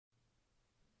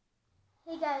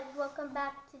Hey guys, welcome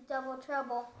back to Double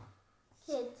Trouble.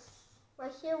 Kids,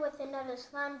 we're here with another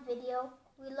slime video.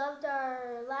 We loved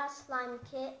our last slime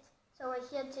kit, so we're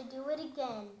here to do it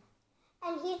again.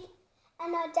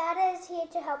 And our dad is here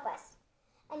to help us.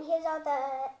 And here's all the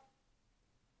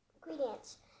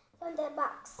ingredients from the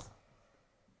box.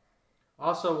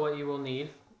 Also, what you will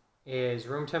need is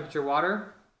room temperature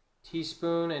water,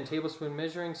 teaspoon and tablespoon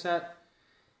measuring set,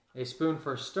 a spoon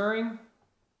for stirring,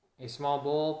 a small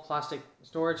bowl, plastic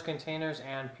storage containers,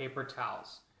 and paper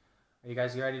towels. Are you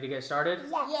guys ready to get started?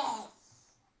 Yes.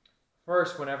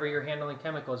 First, whenever you're handling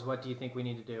chemicals, what do you think we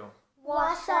need to do?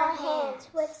 Wash our hands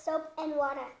with soap and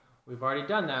water. We've already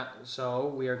done that, so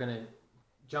we are going to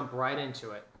jump right into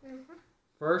it.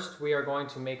 First, we are going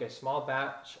to make a small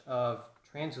batch of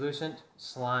translucent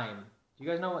slime. Do you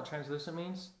guys know what translucent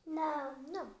means? No.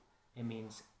 It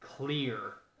means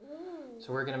clear.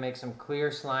 So we're going to make some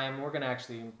clear slime. We're going to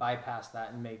actually bypass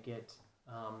that and make it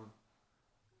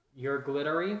your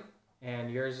glittery,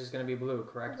 and yours is going to be blue,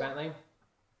 correct, Bentley?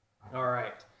 All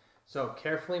right. So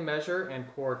carefully measure and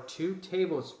pour 2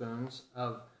 tablespoons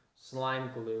of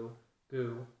slime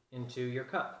goo into your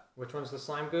cup. Which one's the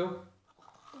slime goo?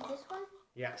 This one?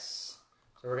 Yes.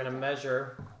 So we're going to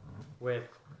measure with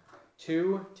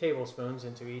 2 tablespoons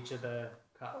into each of the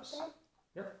cups. Okay.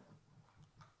 Yep.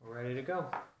 We're ready to go.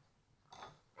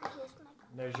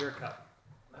 There's your cup.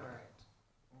 All right.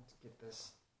 Let's get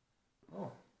this.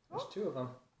 Oh, there's 2 of them.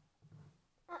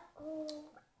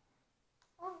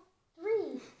 Oh,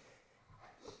 3.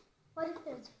 What if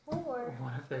there's 4?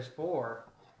 What if there's 4?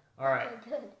 All right. Okay,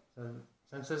 good. So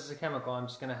since this is a chemical, I'm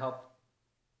just going to help.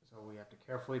 So we have to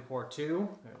carefully pour 2.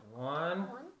 There's 1.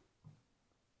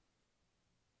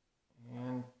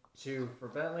 And 2 for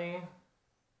Bentley.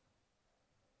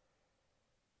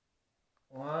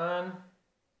 1.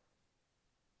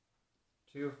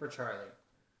 2 for Charlie.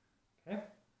 Okay,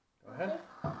 go ahead.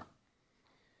 Okay.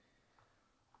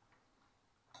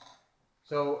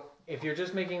 So if you're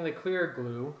just making the clear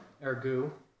glue or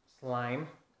goo slime,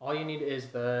 all you need is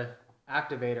the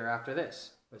activator after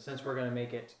this. But since we're going to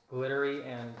make it glittery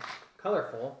and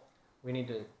colorful, we need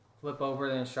to flip over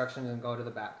the instructions and go to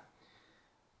the back.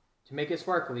 To make it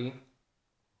sparkly,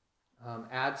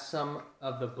 add some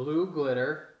of the blue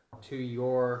glitter to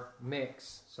your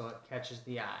mix so it catches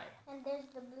the eye. And there's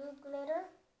the blue glitter.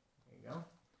 There you go.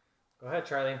 Go ahead,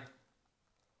 Charlie.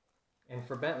 And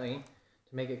for Bentley,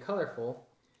 to make it colorful,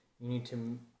 you need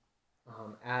to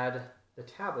add the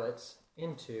tablets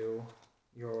into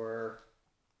your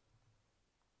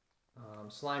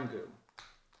slime goo.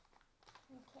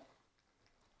 Okay.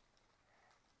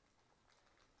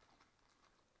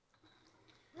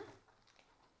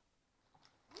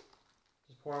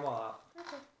 Just pour them all out.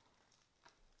 Okay.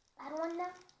 Add one now.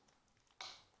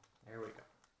 There we go.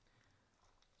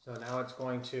 So now it's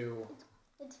going to...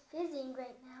 It's fizzing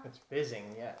right now. It's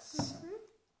fizzing, yes.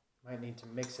 Might need to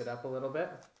mix it up a little bit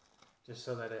just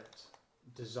so that it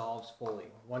dissolves fully.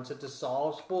 Once it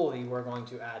dissolves fully, we're going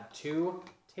to add 2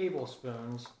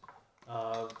 tablespoons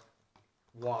of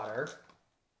water.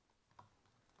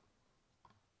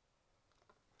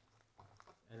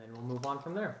 And then we'll move on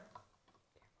from there.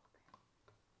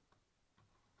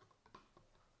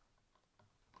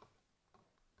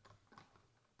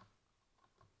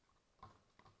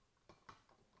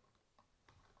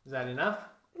 Is that enough?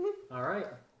 All right.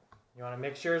 You want to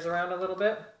mix yours around a little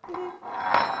bit?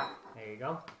 There you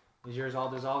go. Is yours all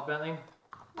dissolved, Bentley?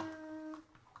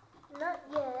 Not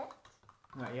yet.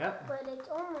 Not yet? But it's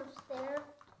almost there.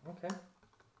 Okay.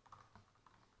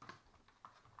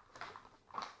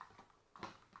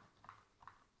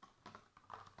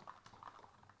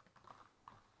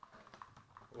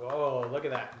 Whoa, look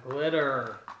at that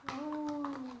glitter.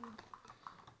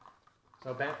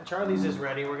 So Charlie's is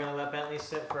ready. We're going to let Bentley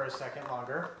sit for a second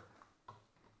longer.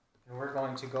 And we're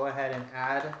going to go ahead and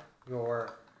add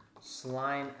your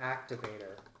slime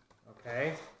activator.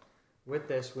 Okay? With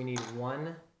this, we need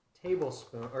 1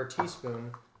 tablespoon or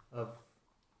teaspoon of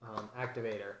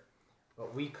activator.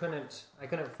 But I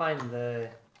couldn't find the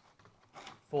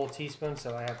full teaspoon,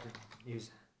 so I have to use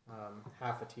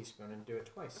half a teaspoon and do it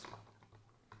twice.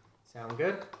 Sound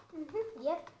good?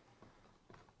 Yep.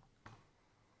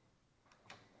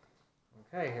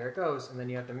 Okay, here it goes, and then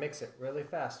you have to mix it really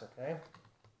fast, okay?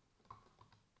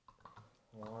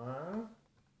 1,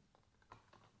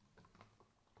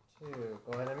 2,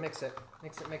 go ahead and mix it.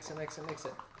 Mix it, mix it, mix it, mix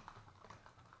it.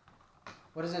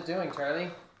 What is it doing,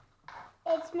 Charlie?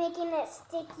 It's making it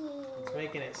sticky. It's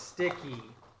making it sticky.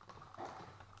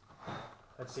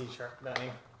 Let's see,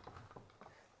 Bentley.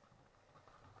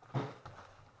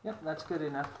 Yep, that's good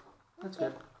enough. That's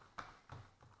good.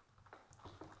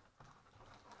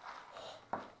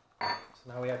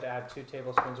 Now we have to add 2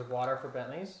 tablespoons of water for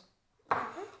Bentley's. 1,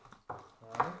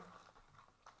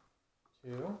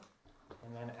 2,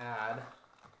 and then add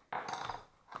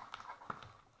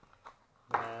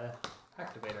the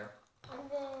activator. And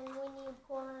then when you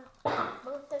pour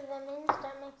both of them in,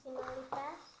 start mixing really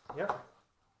fast. Yep.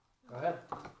 Go ahead.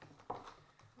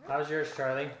 How's yours,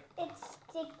 Charlie? It's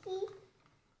sticky.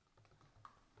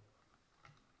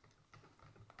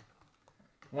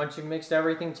 Once you've mixed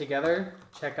everything together,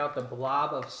 check out the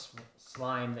blob of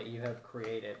slime that you have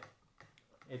created.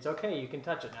 It's okay, you can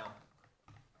touch it now.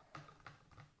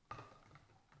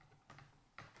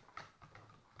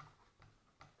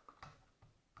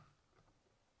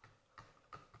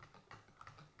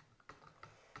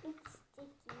 It's sticky.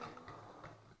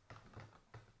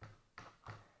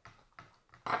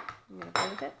 You gonna play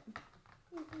with it?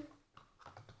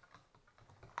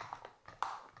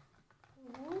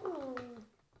 Ooh.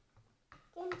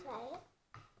 Can try it.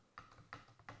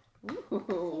 Ooh.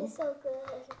 Feels so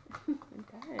good. It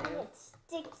And does. it's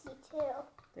sticky too.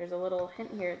 There's a little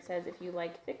hint here. It says if you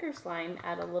like thicker slime,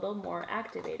 add a little more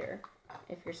activator.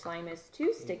 If your slime is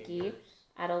too sticky,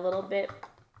 add a little bit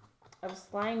of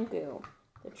slime goo.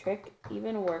 The trick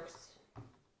even works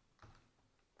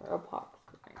for epoxy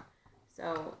slime.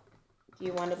 So, do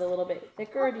you want it a little bit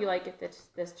thicker, or do you like it this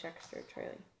texture,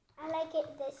 Charlie? I like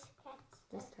it this texture.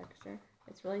 This texture.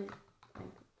 It's really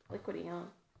like liquidy, huh?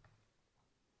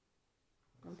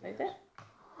 Want to play with it?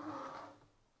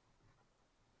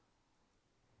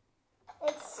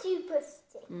 It's super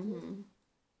sticky. Mm-hmm.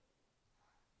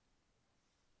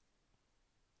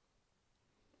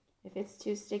 If it's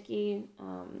too sticky,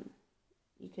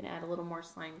 you can add a little more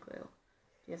slime glue. Do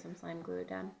you have some slime glue,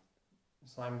 Dad?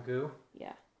 Slime goo?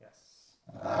 Yeah. Yes.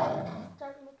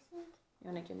 Start mixing.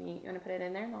 You wanna put it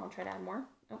in there, and I'll try to add more.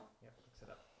 Oh. Yep, mix it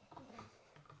up.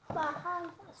 Behind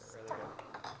the That's really stuff. good.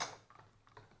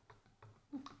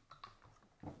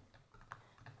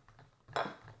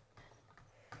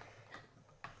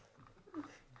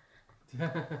 I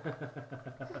can't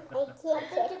I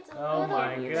think get it's a Oh little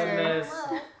my Either. goodness.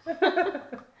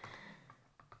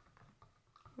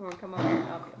 You wanna come over here? I'll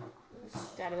help you.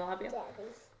 Daddy will help you. Daddy.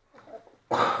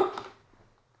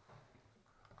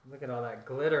 Look at all that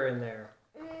glitter in there.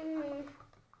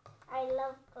 I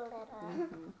love glitter.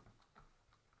 Mm-hmm.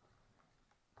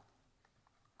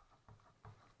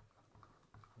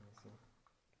 Let me see.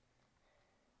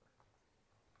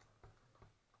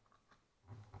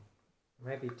 It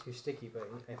might be too sticky, but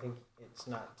I think it's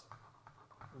not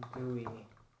gooey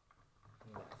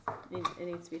enough. It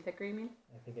needs to be thicker, you mean?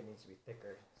 I think it needs to be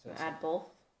thicker. So So it's add both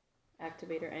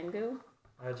activator and goo.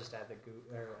 I would just add the goo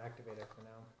or activator for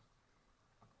now.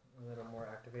 A little more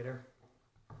activator.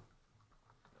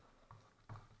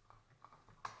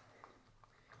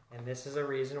 And this is a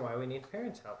reason why we need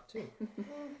parents' help too.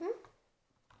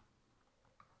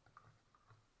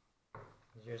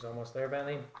 Is yours almost there,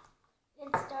 Bentley?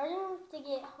 It's starting to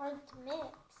get hard to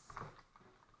mix.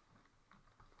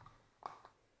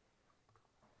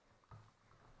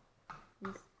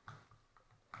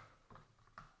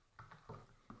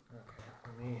 Okay,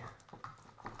 let me.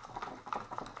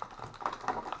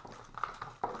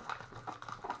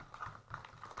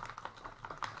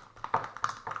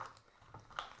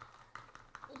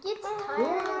 It gets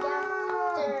tiring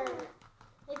after.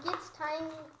 It gets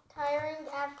tiring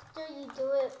after you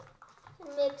do it.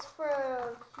 Mix for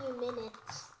a few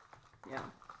minutes. Yeah.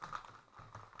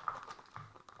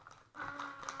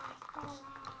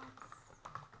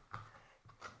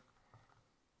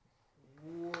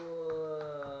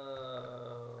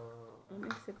 Whoa. It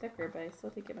makes it thicker, but I still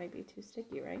think it might be too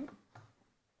sticky, right?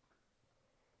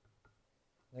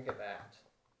 Look at that.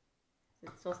 Is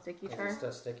it still sticky, Is Char? it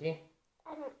still sticky?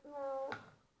 I don't know.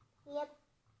 Yep.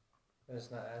 But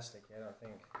it's not as sticky, I don't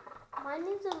think. Mine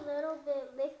is a little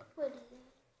bit liquidy.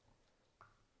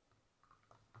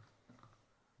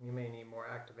 You may need more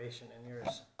activation in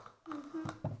yours.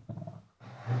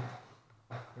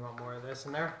 You want more of this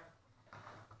in there?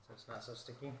 So it's not so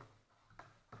sticky?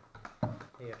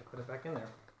 You have to put it back in there.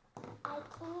 I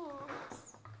can't.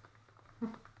 Get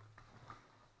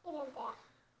in there.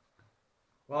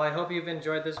 Well, I hope you've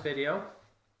enjoyed this video.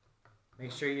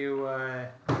 Make sure you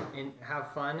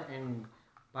have fun and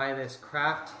buy this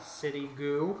Craft City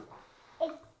Goo.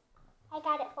 I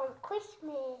got it from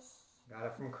Christmas. Got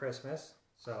it from Christmas.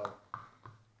 So,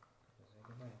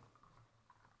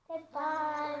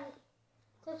 Goodbye.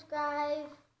 Subscribe.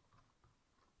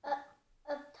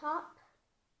 Up top.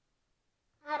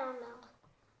 I don't know.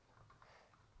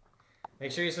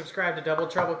 make sure you subscribe to Double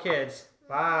Trouble Kids.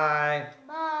 Bye.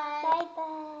 Bye.